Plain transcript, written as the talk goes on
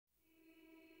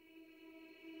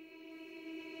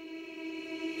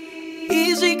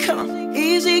Easy come,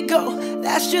 easy go,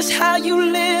 that's just how you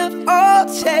live. Oh,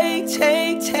 take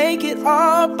it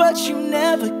all, but you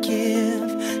never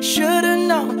give. Should've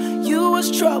known you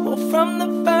was trouble from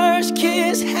the first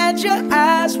kiss. Had your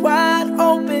eyes wide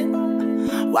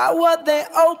open, why were they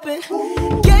open?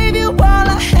 Gave you all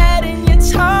I had and you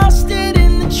tossed it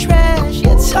in the trash.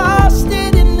 You tossed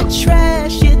it in the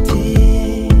trash, you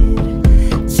did.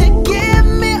 To give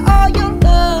me all your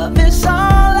love is all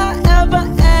I ever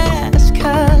ask.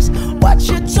 Cause what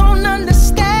you don't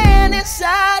understand is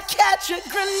I'd catch a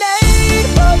grenade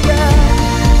for ya,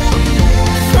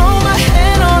 throw my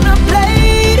hand on a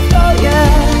blade for ya,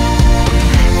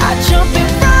 I'd jump in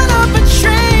front of a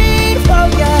train for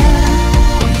ya.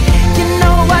 You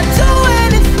know I'd do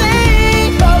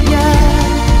anything for ya.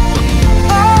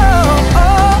 Oh,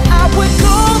 I would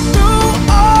go through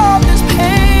all this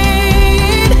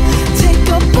pain, take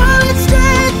a bullet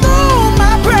straight through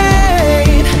my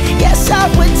brain. Yes, I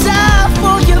would die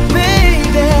for you,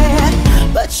 baby,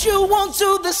 but you won't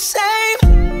do the same.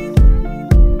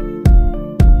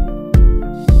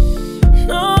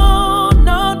 No,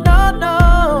 no, no, no.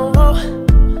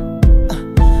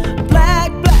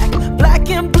 Black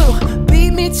and blue,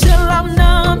 beat me till I'm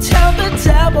numb. Tell the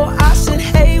devil I said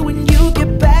hey when you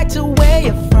get back to where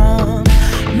you're from.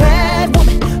 Mad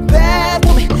woman, bad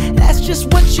woman, that's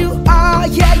just what you are.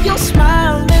 Yeah, you'll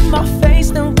smile in my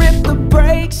face, then rip the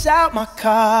brakes out my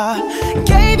car.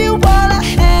 Gave you all I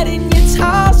had and you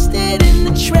tossed it in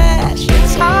the trash.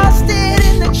 You tossed it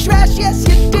in the trash, yes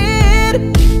you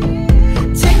did.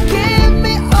 To give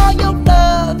me all your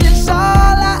love is all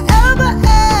I ever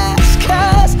ask.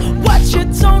 Cause what you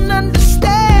don't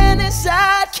understand is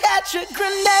I'd catch a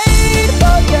grenade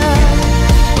for ya,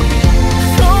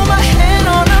 throw my hand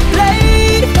on a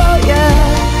blade for ya,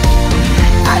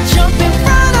 I'd jump in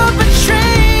front of a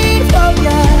train for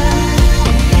ya.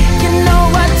 You know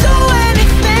I'd do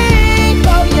anything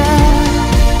for ya.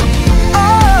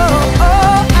 Oh,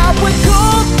 I would go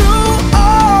through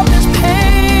all this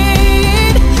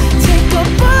pain, take a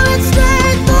bullet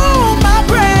straight through my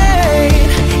brain.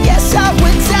 Yes, I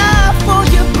would die for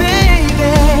you,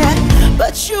 baby,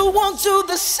 but you won't do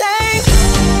the same.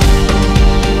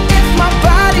 If my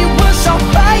body was on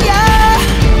fire,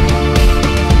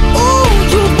 ooh,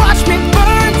 you watch me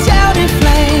burn down in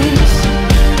flames.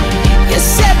 You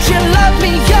said you love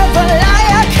me, you're a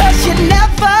liar, cause you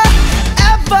never,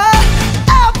 ever,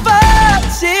 ever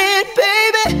did,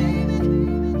 baby.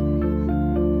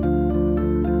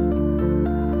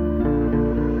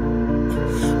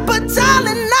 But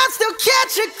darling, I'd still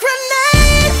catch a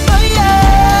grenade for ya,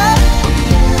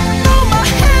 throw my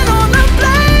hand on a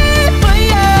blade for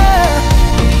ya,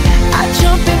 I'd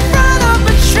jump in front of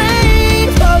a train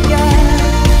for ya.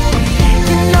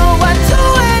 You know I'd do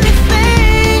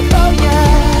anything for ya.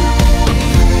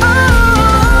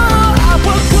 Oh, I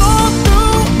would go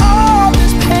through all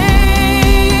this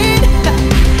pain,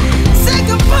 take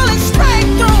a bullet straight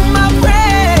through my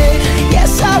brain.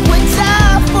 Yes, I would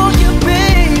die for you,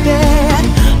 baby,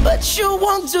 but you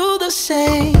won't do the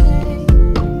same.